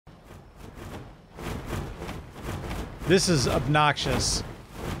This is obnoxious.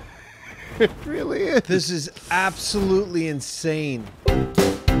 It really is. This is absolutely insane.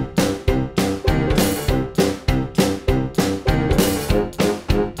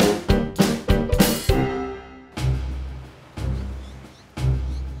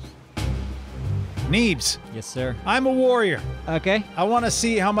 Neebs, Yes, sir. I'm a warrior. Okay. I want to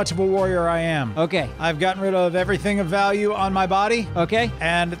see how much of a warrior I am. Okay. I've gotten rid of everything of value on my body. Okay.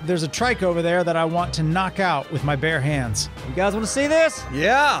 And there's a trike over there that I want to knock out with my bare hands. You guys want to see this?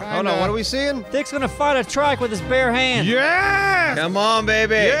 Yeah. Hold on, what are we seeing? Dick's gonna fight a trike with his bare hand. Yeah! Come on,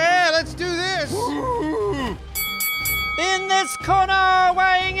 baby. Yeah, let's do this. In this corner,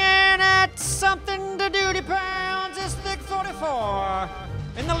 weighing in at something to duty pounds, is Thick 44.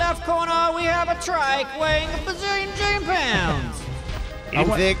 In the left corner, we have a trike weighing a bazillion pounds.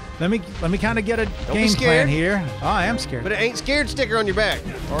 Thick. Let me kind of get a be game scared. plan here. Oh, I am scared. But it ain't scared sticker on your back.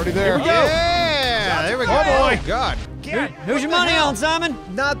 Already there. Here we go. Yeah, there we go. Oh, boy. God. Who's your money on, Simon?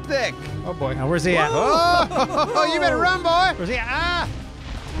 Not thick. Oh boy. Now, where's he at? Oh, you better run, boy. Where's he at? Ah!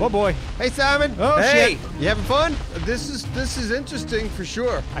 Oh, boy. Hey, Simon. Oh, Hey. shit. You having fun? This is interesting for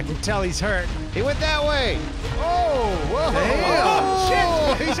sure. I can tell he's hurt. He went that way. Oh, whoa. Damn.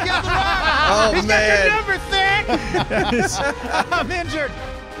 Oh, shit. He's got the rock. Oh, He's man. got your number, Thick. I'm injured.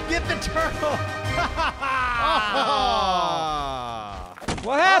 Get the turtle.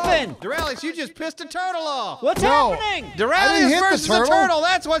 What happened? Doralis, you just pissed a turtle off. What's No. happening? Doralis hit the versus the turtle. turtle.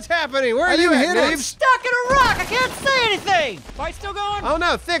 That's what's happening. Where are you didn't at, hit it. I'm Neebs? stuck in a rock. I can't say anything. Fight still going? Oh,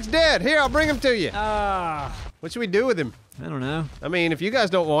 no. Thick's dead. Here, I'll bring him to you. Ah, What should we do with him? I don't know. I mean, if you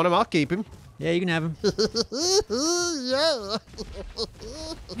guys don't want him, I'll keep him. Yeah, you can have him.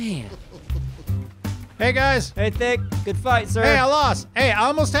 Man. Hey, guys. Hey, Thick. Good fight, sir. Hey, I lost. Hey, I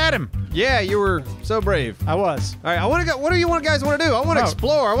almost had him. Yeah, you were so brave. I was. All right, I want to go. What do you guys want to do? I want to Oh.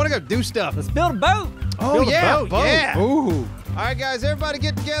 explore. I want to go do stuff. Let's build a boat. Oh, Build a yeah. boat, Yeah. Ooh. All right, guys, everybody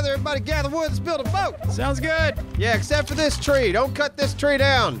get together. Everybody gather wood. Let's build a boat. Sounds good. Yeah, except for this tree. Don't cut this tree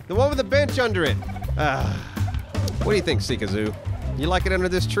down. The one with the bench under it. What do you think, Seekazoo? You like it under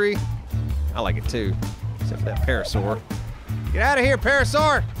this tree? I like it too. Except for that parasaur. Get out of here,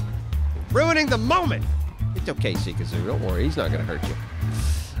 parasaur! Ruining the moment. It's okay, Seekazoo. Don't worry. He's not going to hurt you.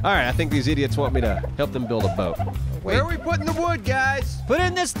 All right, I think these idiots want me to help them build a boat. Wait. Where are we putting the wood, guys? Put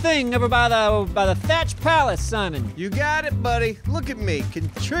in this thing over by the thatch palace, Simon. You got it, buddy. Look at me,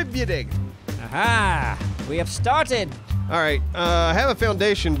 contributing. Aha! We have started. All right, I have a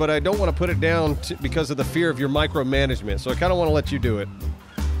foundation, but I don't want to put it down because of the fear of your micromanagement, so I kind of want to let you do it.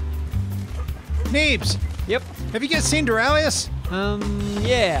 Neebs, Yep. have you guys seen Doralius?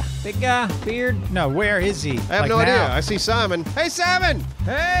 Yeah. Big guy, beard. No, where is he? I have no idea. I see Simon. Hey, Simon!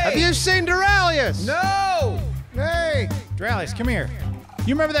 Hey! Have you seen Doralius? No! Hey! Doralius, come here.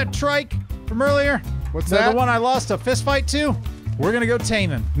 You remember that trike from earlier? What's The that? one I lost a fist fight to? We're gonna go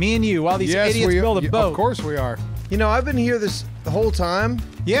tame him. Me and you, while these idiots build a boat. Of course we are. You know, I've been here the whole time.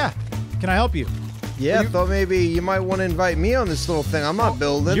 Yeah. Can I help you? Yeah, I thought maybe you might want to invite me on this little thing. I'm not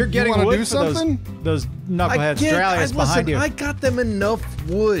building. You're getting wanna wood do for those something? knuckleheads. Doralius behind listen, you. I got them enough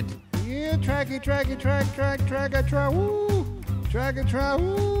wood. Yeah, track, I try, woo. Track, I try,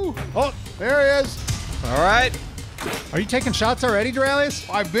 woo. Oh, There he is. All right. are you taking shots already, Doralius?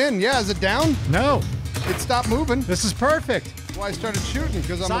 I've been, yeah, is it down? No. It stopped moving. This is perfect. That's why I started shooting,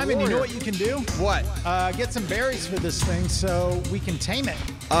 because I'm Simon, a you know warrior. what you can do? What? Get some berries for this thing so we can tame it.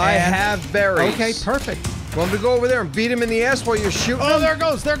 I And- have berries. Okay, perfect. Want me to go over there and beat him in the ass while you're shooting Oh, him? there it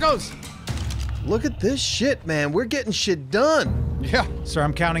goes, there it goes. Look at this shit, man. We're getting shit done. Yeah. Sir,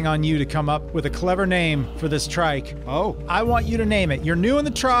 I'm counting on you to come up with a clever name for this trike. Oh. I want you to name it. You're new in the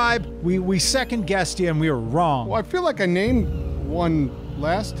tribe. We second guessed you and we were wrong. Well, I feel like I named one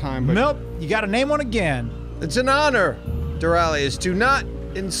last time, but Nope, you gotta name one again. It's an honor, Doralius. Do not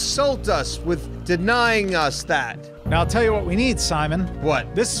insult us with denying us that. Now I'll tell you what we need, Simon.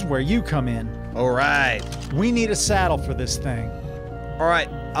 What? This is where you come in. All right. We need a saddle for this thing. All right.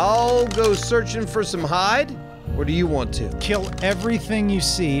 I'll go searching for some hide. Or do you want to? Kill everything you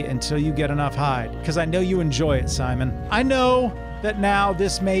see until you get enough hide, because I know you enjoy it, Simon. I know that now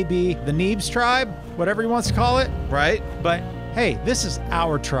this may be the Neebs tribe, whatever he wants to call it, Right? but hey, this is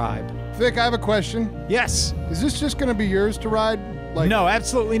our tribe. Vic, I have a question. Yes. Is this just going to be yours to ride? Like, No,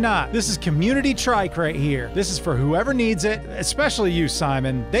 absolutely not. This is community trike right here. This is for whoever needs it, especially you,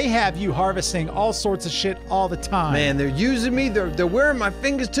 Simon. They have you harvesting all sorts of shit all the time. Man, they're using me. They're wearing my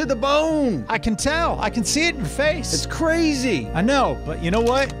fingers to the bone. I can tell. I can see it in your face. It's crazy. I know, but you know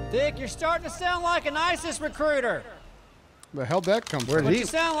what? Dick, you're starting to sound like an ISIS recruiter. the hell that come Where from? did What you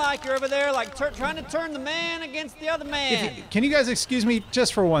sound like you're over there, like trying to turn the man against the other man. Can you guys excuse me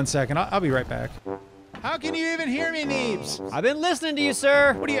just for 1 second? I'll be right back. How can you even hear me, Neebs? I've been listening to you,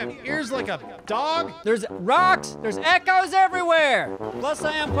 sir. What do you have, ears like a dog? There's rocks, there's echoes everywhere. Plus,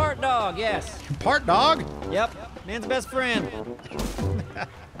 I am part dog, yes. Part dog? Yep, man's best friend.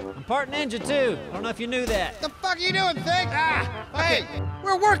 I'm part ninja, too. I don't know if you knew that. The fuck are you doing, Thick? Hey,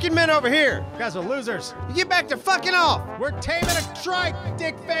 we're working men over here. You guys are losers. You get back to fucking off. We're taming a trike,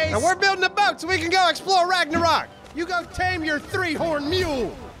 dickface. And we're building a boat so we can go explore Ragnarok. You go tame your three-horned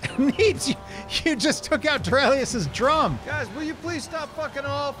mule. Neebs, you just took out Duralius's drum. Guys, will you please stop fucking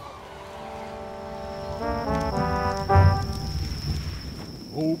off?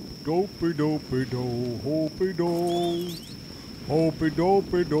 Hope dopey dopey do, hopey do. Hopey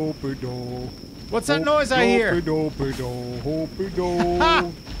dopey dopey do. What's that noise I hear? Dopey do, hopey do. Ha!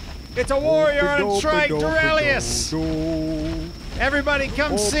 It's a warrior on a trike, Duralius. Everybody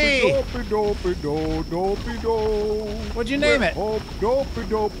come see. Dopey dopey do, dopey do. What'd you name it? Hope dopey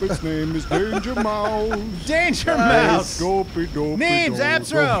dopey. Its name is Danger Mouse. Danger Mouse. Dopey dopey. Neebs,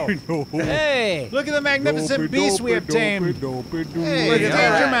 Absro. Hey! Look at the magnificent beast we have tamed. Hey, With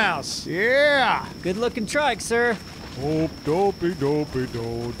Danger Mouse. Yeah. Good-looking trike, sir. Hope dopey dopey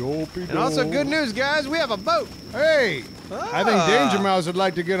do, dopey do. And also good news, guys, we have a boat. Hey, I think Danger Mouse would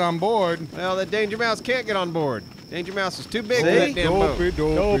like to get on board. Well, that Danger Mouse can't get on board. Danger Mouse is too big for that damn boat. Dopey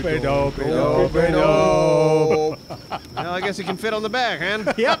dopey dopey Dopey dope. Well, I guess he can fit on the back,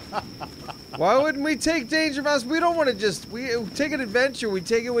 huh? Yep. Why wouldn't we take Danger Mouse? We don't want to just take an adventure. We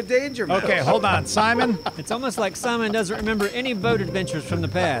take it with Danger Mouse. Okay, hold on, Simon. It's almost like Simon doesn't remember any boat adventures from the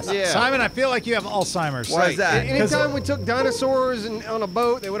past. Yeah. Simon, I feel like you have Alzheimer's. Why is that? Anytime we took dinosaurs on a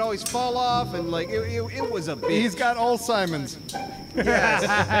boat, they would always fall off, and like it was a bitch. He's got Alzheimer's. You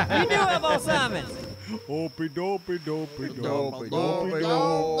do have Alzheimer's. Dopey dopey dopey Dopey, dopey dopey,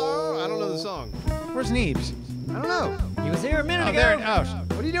 I don't know the song. Where's Neebs? I don't know. He was here a minute Oh, ago. there. Oh,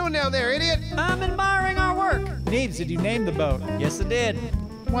 What are you doing down there, idiot? I'm admiring our work. Neebs, did you name the boat? Yes, I did.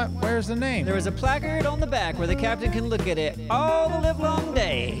 What? Where's the name? There is a placard on the back where the captain can look at it all the livelong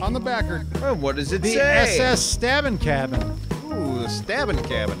day. On the backer. Well, what does it The say? SS Stabbing Cabin. Ooh, the stabbing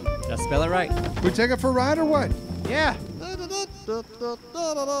cabin. Did I spell it right? We take it for a ride or what? Yeah.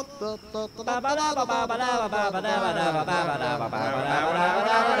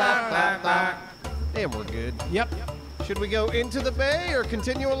 And we're good. Yep. Should we go into the bay or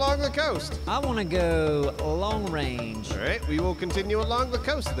continue along the coast? I want to go long range. All right, we will continue along the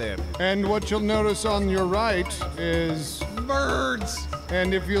coast then. And what you'll notice on your right is Birds!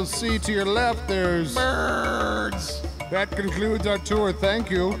 and if you'll see to your left, there's Birds! that concludes our tour. Thank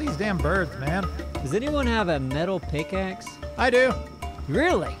you. These damn birds, man. Does anyone have a metal pickaxe? I do.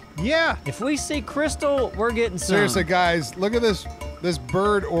 Really? Yeah. If we see crystal, we're getting some. Seriously, guys, look at this. This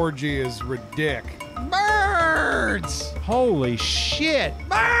bird orgy is ridiculous. Birds! Holy shit.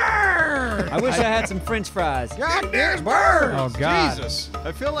 Birds! I wish I had some French fries. God, there's birds! Oh, God. Jesus.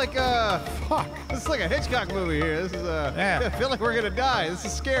 I feel like, Fuck. this is like a Hitchcock movie here. This is, Yeah. I feel like we're gonna die. This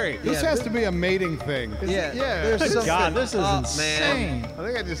is scary. This has to be a mating thing. Yeah, Yeah. there's something God, this is up, insane. I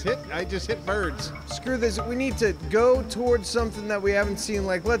think I just hit birds. Screw this. We need to go towards something that we haven't seen.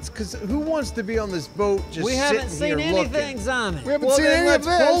 Like, because who wants to be on this boat just We haven't sitting seen here anything, looking? Simon. We haven't Well, seen then any of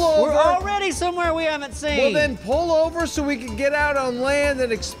let's this. pull over. We're already somewhere we haven't seen. Well, then pull over so we can get out on land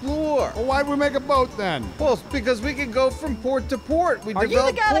and explore. Well, why'd we make a boat then? Well, because we can go from port to port. We Are you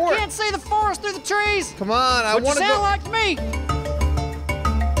the develop guy port. that can't see the forest through the trees? Come on, I What you want to sound go. like to me.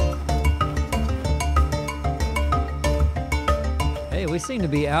 Hey, we seem to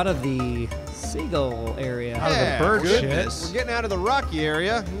be out of the seagull area. Out of the bird goodness. shit. We're getting out of the rocky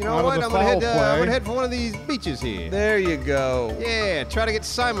area. You know Out of what? the I'm gonna foul play. head for one of these beaches here. There you go. Yeah, try to get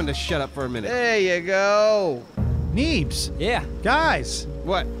Simon to shut up for a minute. There you go. Neebs. Yeah. Guys.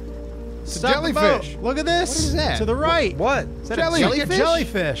 What? Stop the jellyfish. boat. Look at this. What is that? To the right. What? Is that Jelly- a jellyfish?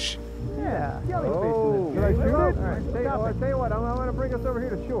 Jellyfish. I tell you what, I'm going to bring us over here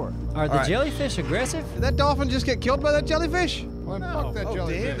to shore. Are the All right. jellyfish aggressive? Did that dolphin just get killed by that jellyfish? Well, fuck that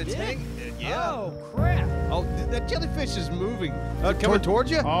jellyfish. Damn, it's hanging. Oh, crap. Oh, that jellyfish is moving. Coming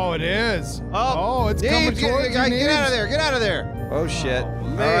towards you? Oh, it is. Oh, it's Neebs, coming towards you, Get out Neebs. of there! Get out of there! Oh shit.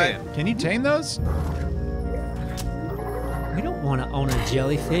 Man. All right. Can you tame those? We don't want to own a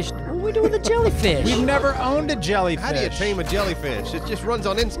jellyfish. What do we do with a jellyfish? We've never owned a jellyfish. How do you tame a jellyfish? It just runs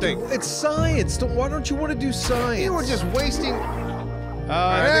on instinct. It's science. Why don't you want to do science? You were just wasting.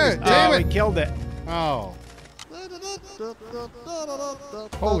 Hey, damn we it. killed it. Oh.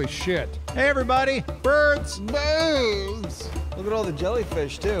 Holy shit. Hey, everybody. Birds. Birds. Look at all the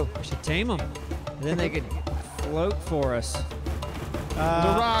jellyfish too. We should tame them. And then they could float for us. The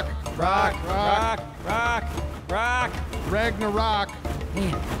rock. Rock, rock, rock, rock. Ragnarok.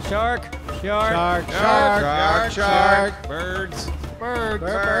 Man, shark. Shark. Birds.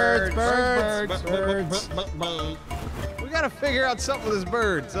 Birds. We gotta figure out something with his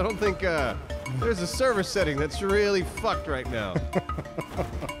birds. I don't think there's a server setting that's really fucked right now.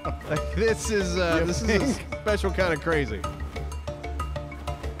 Like, this is a special kind of crazy.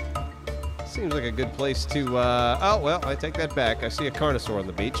 Seems like a good place to. Oh well, I take that back. I see a carnosaur on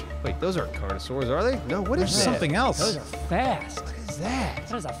the beach. Wait, those aren't carnosaurs, are they? No, what is There's that? something else. Those are fast. What is that?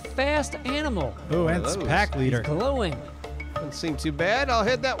 That is a fast animal. Ooh, One and of it's those. pack leader. Glowing. Doesn't seem too bad. I'll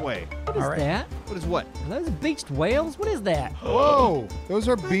head that way. What is All right. that? What is what? Are those beached whales? What is that? Whoa, those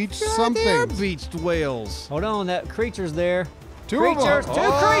are beach They're something. beached whales. Hold on, that creature's there. Two of them. Creatures, two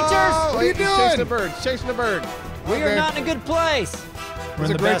Oh, creatures. What are you he's chasing a doing? bird. He's chasing a bird. We are Okay. not in a good place. We're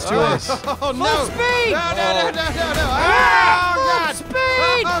in the a great best story. place. Oh no! Full speed! No! Oh Full God!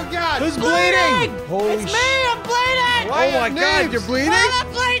 speed! Oh God! Who's bleeding? Holy It's me, I'm bleeding! Why Oh my Neebs? God, you're bleeding? I'm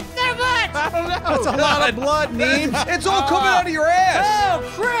bleeding so much! I don't know. That's a lot of blood, Neebs. It's all coming out of your ass. Oh,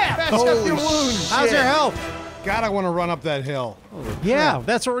 crap! Patch up your wounds. How's your health? God, I want to run up that hill. Yeah,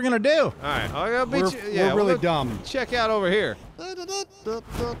 that's what we're gonna do. All right, I'm gonna beat We're, you. Yeah, we're really we'll go dumb. check out over here.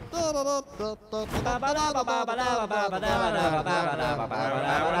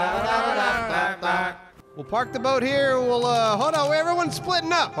 We'll park the boat here. We'll hold on. Everyone's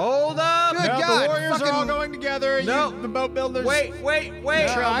splitting up. Hold up. Good No, God! the warriors are all fucking- going together. No. The boat builders. Wait.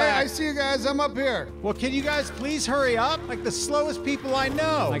 I see you guys. I'm up here. Well, can you guys please hurry up? Like the slowest people I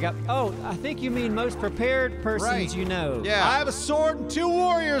know. I think you mean most prepared persons Right. you know. Yeah. I have a sword and 2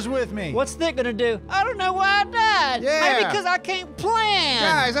 warriors with me. What's Thick gonna do? I don't know why I died. Yeah. Maybe because I can't plan.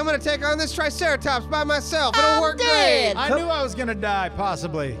 Guys, I'm gonna take on this Triceratops by myself. It'll I'm work dead. great. I knew I was gonna die,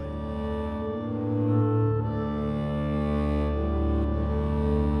 possibly.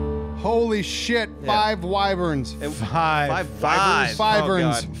 Holy shit, 5 wyverns. Five. Wyverns?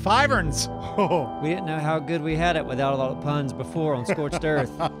 Wyverns. Oh, Fiverns. Oh. We didn't know how good we had it without a lot of puns before on Scorched Earth.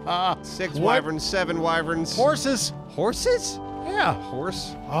 God. 6 wyverns, 7 wyverns. Horses. Horses? Yeah.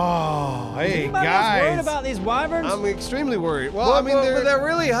 Horse? Oh, hey, Anybody else worried guys. about these wyverns? I'm extremely worried. Well, Well, I mean, they're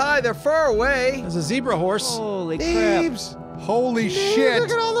really high. They're far away. There's a zebra horse. Holy crap. Neebs. Holy Neebs, shit.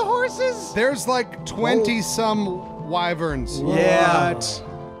 Look at all the horses. There's like 20-some wyverns. Yeah. What?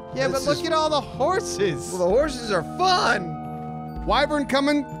 Yeah, but This look is- at all the horses. Well, the horses are fun. Wyvern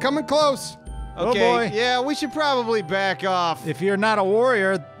coming close. Oh, Okay, boy. yeah, we should probably back off. If you're not a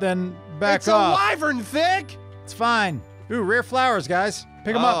warrior, then back it's off. a wyvern, Thick. It's fine. Ooh, rare flowers, guys.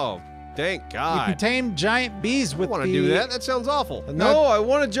 Pick them up. Oh, thank You God. can tame giant bees I with want to the... do that. That sounds awful. No, I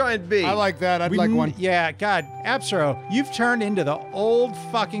want a giant bee. I like that. I'd We like n- one. Yeah, God, Absro, you've turned into the old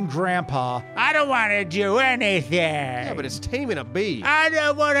fucking grandpa. I don't want to do anything. Yeah, but it's taming a bee. I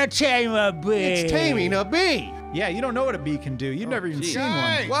don't want to tame a bee. It's taming a bee. Yeah, you don't know what a bee can do. You've never even geez. seen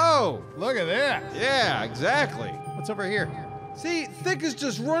Hey. one. Whoa. Look at that. Yeah, exactly. What's over here? See, Thick is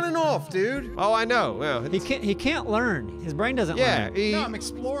just running off, dude. Oh, I know. Well, He can't learn. His brain doesn't yeah. learn. No, I'm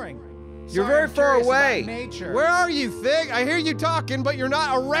exploring. You're Sorry, very I'm far curious about away. Nature. Where are you, Thick? I hear you talking, but you're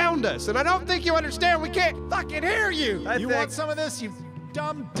not around us, and I don't think you understand. We can't fucking hear you. I You think- want some of this, you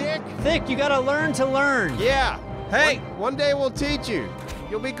dumb dick? Thick, you gotta learn to learn. Yeah. Hey. One day we'll teach you.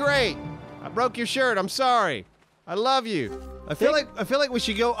 You'll be great. I broke your shirt. I'm sorry. I love you. I feel like we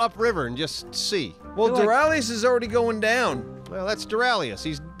should go upriver and just see. Well, You're like- Duralius is already going down. Well, that's Duralius.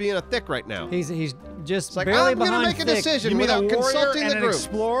 He's being a Thick right now. He's just It's like, barely I'm gonna behind make a Thick. decision You mean a without warrior consulting and the an group.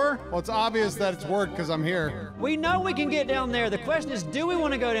 explorer? Well, it's obvious that it's worked because I'm here. We know we can get down there. The question is, do we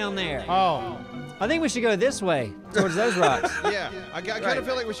want to go down there? Oh, I think we should go this way, towards those rocks. Yeah, I kind of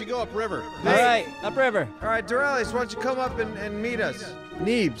feel like we should go upriver. All right, upriver. All right, Duralius, why don't you come up and meet us?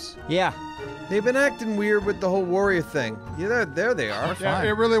 Neebs. Yeah. They've been acting weird with the whole warrior thing. Yeah, there they are. yeah, it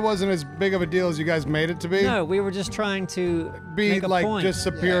really wasn't as big of a deal as you guys made it to be. No, we were just trying to Be make a like point. just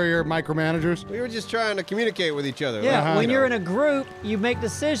superior micromanagers. We were just trying to communicate with each other. Yeah, Uh-huh. when you're in a group, you make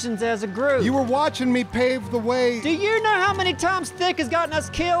decisions as a group. You were watching me pave the way. Do you know how many times Thick has gotten us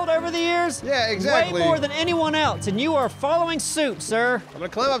killed over the years? Yeah, exactly. Way more than anyone else, and you are following suit, sir. I'm gonna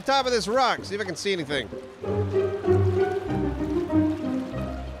climb up top of this rock, see if I can see anything.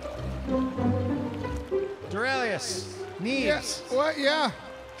 Duralius, Neebs, Yes. What? Yeah.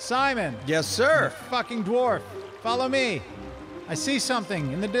 Simon, Yes, sir. fucking dwarf, follow me. I see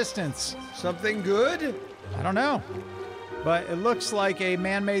something in the distance. Something good? I don't know, but it looks like a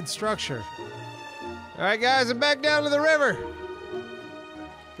man-made structure. All right, guys, I'm back down to the river.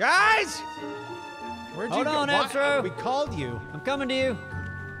 Guys! Where'd Hold you go? on, Why- Astro. We called you. I'm coming to you.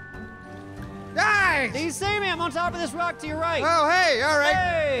 Guys! Nice! Do you see me? I'm on top of this rock to your right. Oh, hey, all right.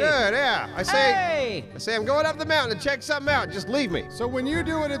 Hey! Good, yeah. I say I'm going up the mountain to check something out. Just leave me. So when you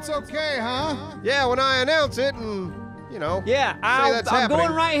do it, it's okay, huh? Yeah, when I announce it and, you know. Yeah, say I'm that's happening.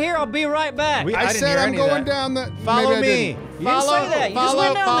 going right here. I'll be right back. I I didn't said hear I'm any of going that. down the. Follow maybe I me. didn't. You didn't say that. You just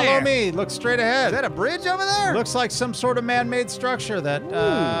went down follow there. me. Look straight Is ahead. that a bridge over there? Looks like some sort of man-made structure that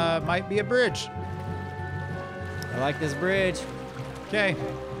might be a bridge. I like this bridge. Okay.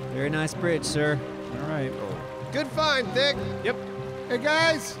 Very nice bridge, sir. All right. Good find, Thick. Yep. Hey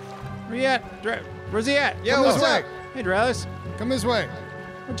guys, Where you at? Where's he at? Yo, Come what's this way. up? Hey, Dralis. come this way.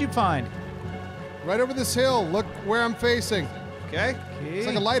 What'd you find? Right over this hill. Look where I'm facing. Okay. It's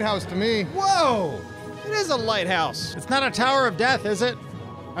like a lighthouse to me. Whoa! It is a lighthouse. It's not a Tower of Death, is it?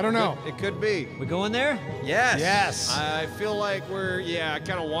 I don't know. It could be. We going there? Yes. Yes. I feel like I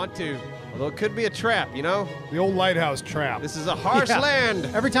kind of want to. Although it could be a trap, you know? The old lighthouse trap. This is a harsh Yeah. land.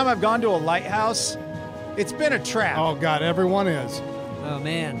 Every time I've gone to a lighthouse, it's been a trap. Oh God, everyone is. Oh,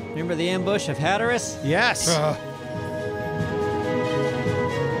 man. Remember the ambush of Hatteras? Yes.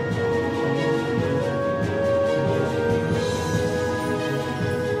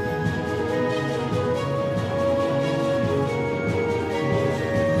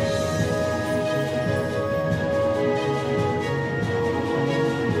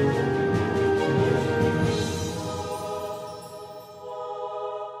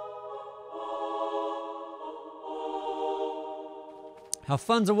 How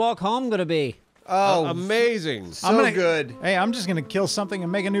fun's a walk home gonna be? Oh, Amazing. so good. Hey, I'm just gonna kill something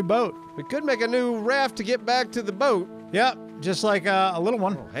and make a new boat. We could make a new raft to get back to the boat. Yep, just like a little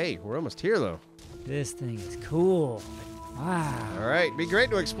one. Oh, hey, we're almost here, though. This thing is cool. Wow. All right, be great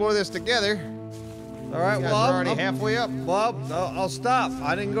to explore this together. All right, You guys well, are already halfway up. Well, I'll stop.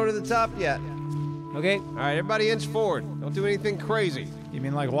 I didn't go to the top yet. Okay. All right, everybody inch forward. Don't do anything crazy. You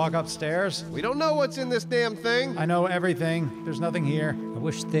mean like walk upstairs? We don't know what's in this damn thing. I know everything. There's nothing here. I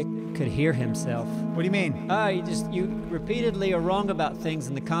wish Thick could hear himself. What do you mean? You repeatedly are wrong about things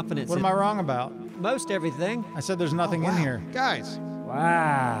in the confidence. What am I wrong about? Most everything. I said there's nothing in here. Guys.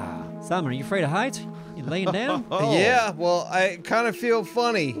 Wow. Simon, are you afraid of heights? You laying down? Oh. Yeah, well, I kind of feel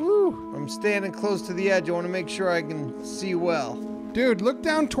funny. I'm standing close to the edge. I want to make sure I can see well. Dude, look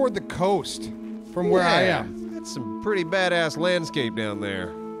down toward the coast from where I Yeah, am. That's some pretty badass landscape down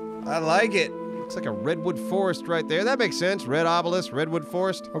there. I like it. Looks like a redwood forest right there. That makes sense. Red obelisk, redwood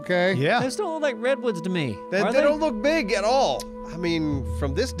forest. Okay. Yeah. Those don't look like redwoods to me. They Are don't look big at all. I mean,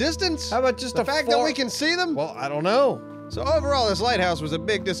 from this distance? How about just the a fact that far- we can see them? Well, I don't know. So overall, this lighthouse was a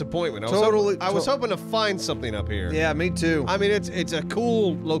big disappointment. I was hoping to find something up here. Yeah, me too. I mean, it's a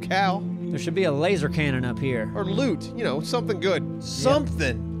cool locale. There should be a laser cannon up here. Or loot, you know, something good.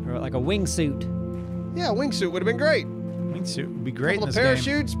 Something. Or like a wingsuit. Yeah, a wingsuit would have been great. Wingsuit would be great in Couple of this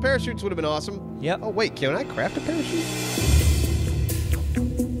game. parachutes. Parachutes would have been awesome. Yep. Oh, wait, can I craft a parachute?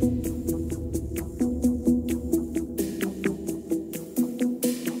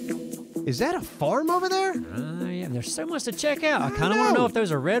 Is that a farm over there? Yeah, there's so much to check out. I kind of want to know if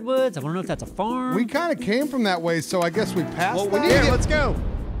those are redwoods. I want to know if that's a farm. We kind of came from that way, so I guess we passed Well, we that. need to Yeah, get- let's go.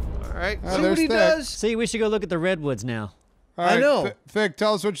 All right. Oh, See what there's he Thick. does? See, we should go look at the redwoods now. All I know. Thick,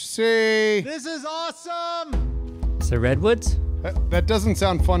 tell us what you see. This is awesome. So redwoods? That doesn't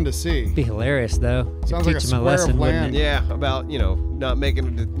sound fun to see. Be hilarious though. Sounds like a Teach him a square of lesson, wouldn't land. it? Yeah, about, not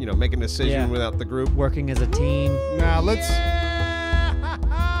making a decision Yeah. without the group. Working as a team. Now let's. Yeah!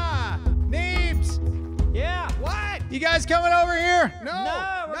 Neebs! Yeah. What? You guys coming over here?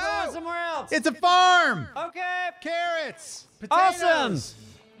 No, we're going somewhere else. It's a farm. Okay. Carrots. Potatoes. Awesome.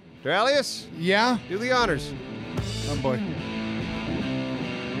 Dralius, Yeah. do the honors. Oh boy.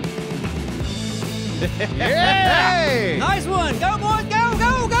 Hey! Nice one. Go, boys. Go,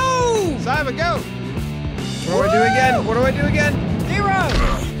 go, go. Simon, go! What do I do again? What do I do again? 0.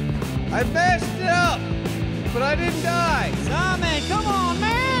 I messed it up, but I didn't die. Simon, come on,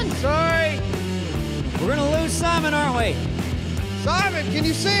 man. Sorry. We're going to lose Simon, aren't we? Simon, can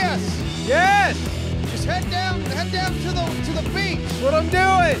you see us? Yes, Just head down to the beach. that's what I'm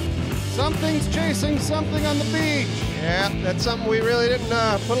doing. Something's chasing something on the beach. Yeah, that's something we really didn't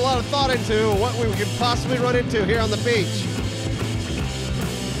put a lot of thought into, what we could possibly run into here on the beach.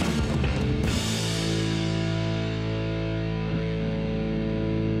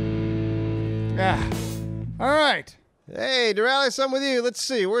 Yeah. All right. Hey, Duralius, I'm with you. Let's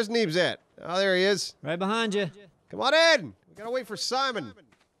see, where's Neebs at? Oh, there he is. Right behind you. Come on in. We gotta wait for Simon.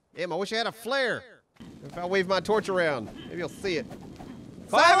 Damn, I wish I had a flare. If I wave my torch around, maybe you'll see it.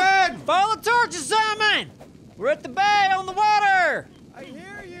 Simon! Follow the torches, Simon. We're at the bay on the water. I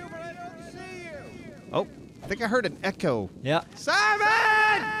hear you, but I don't see you. Oh, I think I heard an echo. Yeah.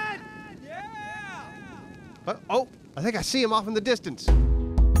 Simon! Oh, I think I see him off in the distance.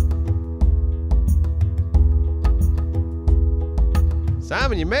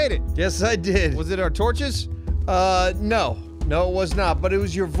 Simon, you made it. Yes, I did. Was it our torches? No. No, it was not. But it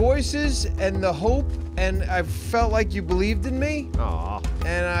was your voices and the hope, and I felt like you believed in me. Aw.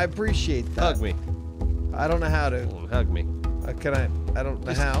 And I appreciate that. Hug me. I don't know how to. Hug me. Can I? I don't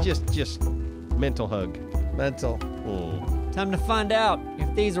know how. Just mental hug. Mental. Time to find out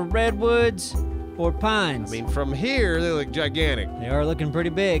if these are redwoods or pines. I mean, from here, they look gigantic. They are looking pretty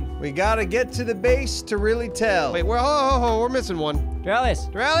big. We gotta get to the base to really tell. Wait, we're missing one.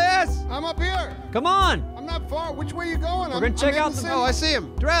 Dralis, Doraleus! I'm up here. come on. I'm not far. Which way you going? We're gonna check out the the- Oh, I see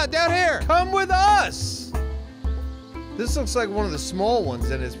him. Down here. Come with us. This looks like one of the small ones,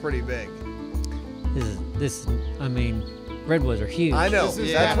 and it's pretty big. I mean, redwoods are huge. I know. This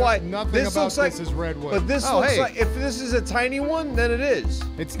is That's why nothing this about looks like. this is redwood. But this Oh, looks hey. like if this is a tiny one, then it is.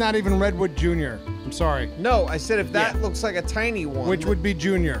 It's not even Redwood Junior. I'm sorry. No, I said if that looks like a tiny one. Which would be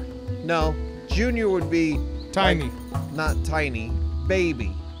Junior? No, Junior would be Tiny. like, not tiny,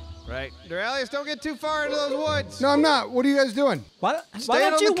 baby. Right. Doraleus, don't get too far into those woods. No, I'm not. What are you guys doing? Why Staying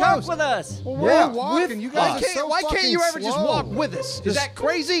don't on you the walk coast. with us? Well, we're Yeah, walking. You guys are so Why can't you ever just slow. walk with us? Is that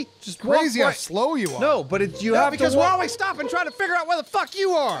crazy? Just Crazy walk how right- slow you are. No, but it's you No, have because to we're walk. always stopping trying to figure out where the fuck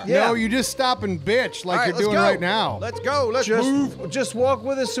you are. Yeah. No, you just stop and bitch like All right, you're let's doing go. right now. Let's go. Let's Just, move. just walk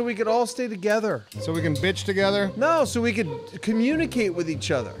with us so we could all stay together. So we can bitch together. No, so we could communicate with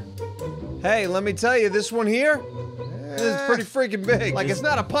each other. Hey, let me tell you, this one here, this is pretty freaking big. Like it's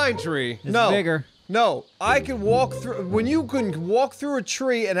not a pine tree. It's no, bigger. No, I can walk through. When you can walk through a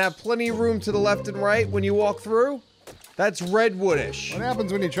tree and have plenty of room to the left and right when you walk through, that's redwoodish. What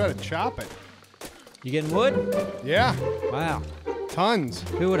happens when you try to chop it? You getting wood? Yeah, Wow. tons.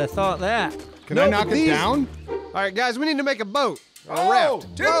 Who would have thought that? Can No, I but knock it these- down? All right, guys, we need to make a boat. A Oh,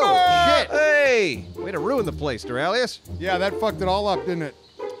 raft. timber! Oh, shit. Hey, Way to ruin the place, Doraleus. Yeah, that fucked it all up, didn't it?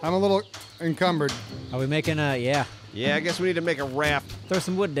 I'm a little encumbered. Are we making a, yeah. Yeah, I guess we need to make a raft. Throw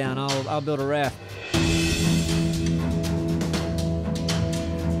some wood down, I'll build a raft.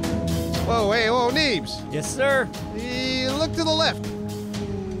 Whoa, hey, whoa, Neebs. Yes, sir. Look to the left.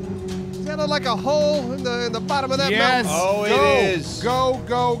 Does that look like a hole in the bottom of that Yes. mountain? Oh, it go. is. Go,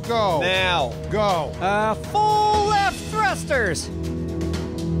 go, go. now. Go. Full left thrusters.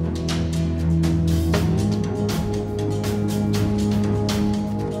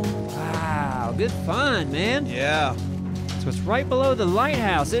 Wow, good find, man. Yeah. So it's right below the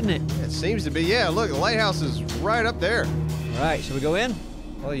lighthouse, isn't it? It seems to be, yeah. Look, the lighthouse is right up there. All right, shall we go in?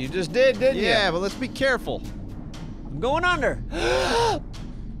 Well, you just did, didn't you? Yeah, but let's be careful. I'm going under.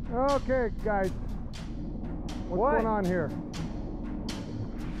 Okay, guys. What's going on here?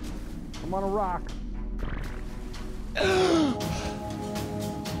 I'm on a rock.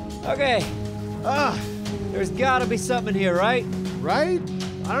 Okay. There's gotta be something here, right? Right?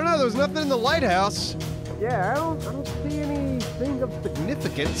 I don't know. There's nothing in the lighthouse. Yeah, I don't see anything of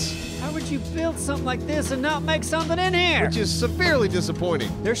Significance, How would you build something like this and not make something in here? which is severely disappointing.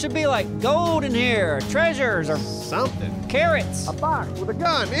 There should be like gold in here, or treasures, or Something. carrots. Box with a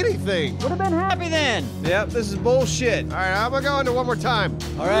gun, anything. Would have been happy then. Yep, this is bullshit. All right, I'm gonna go into one more time.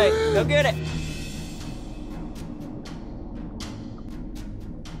 All right, go get it.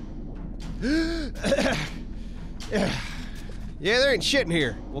 Yeah, there ain't shit in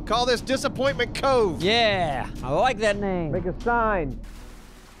here. We'll call this Disappointment Cove. Yeah, I like that name. Make a sign.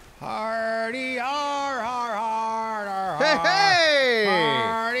 Hardy, har, har, har, har, Hey, hey!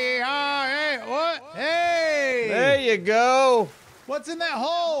 Hardy, har, hey, what? Hey! There you go. What's in that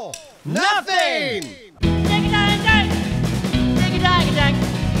hole? Nothing!